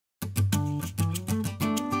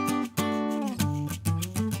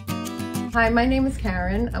Hi, my name is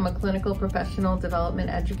Caryn. I'm a clinical professional development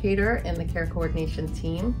educator in the care coordination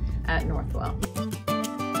team at Northwell.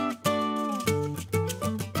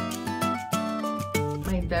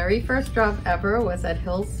 My very first job ever was at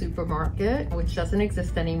Hill's Supermarket, which doesn't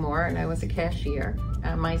exist anymore, and I was a cashier.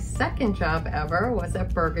 And my second job ever was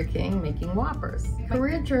at Burger King making Whoppers. My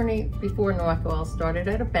career journey before Northwell started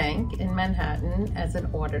at a bank in Manhattan as an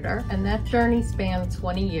auditor, and that journey spanned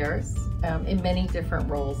 20 years in many different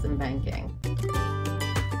roles in banking.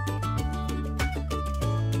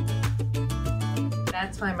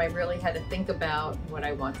 That time I really had to think about what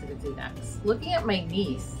I wanted to do next. Looking at my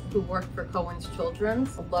niece, who worked for Cohen's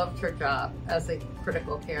Children's, loved her job as a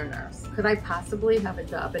critical care nurse. Could I possibly have a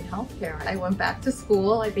job in healthcare? I went back to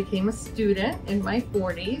school. I became a student in my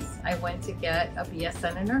 40s. I went to get a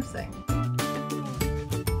BSN in nursing.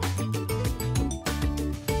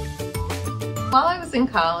 While I was in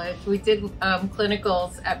college, we did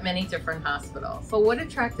clinicals at many different hospitals. But what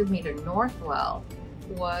attracted me to Northwell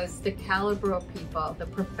was the caliber of people, the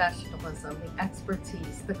professionalism, the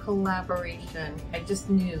expertise, the collaboration. I just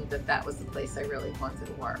knew that that was the place I really wanted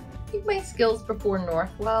to work. I think my skills before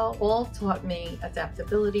Northwell all taught me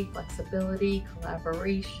adaptability, flexibility,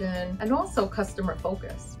 collaboration, and also customer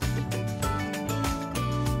focus.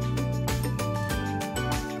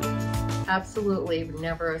 Absolutely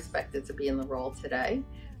never expected to be in the role today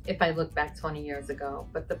if I look back 20 years ago.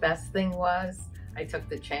 But the best thing was I took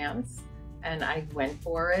the chance and I went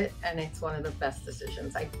for it, and it's one of the best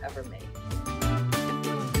decisions I've ever made.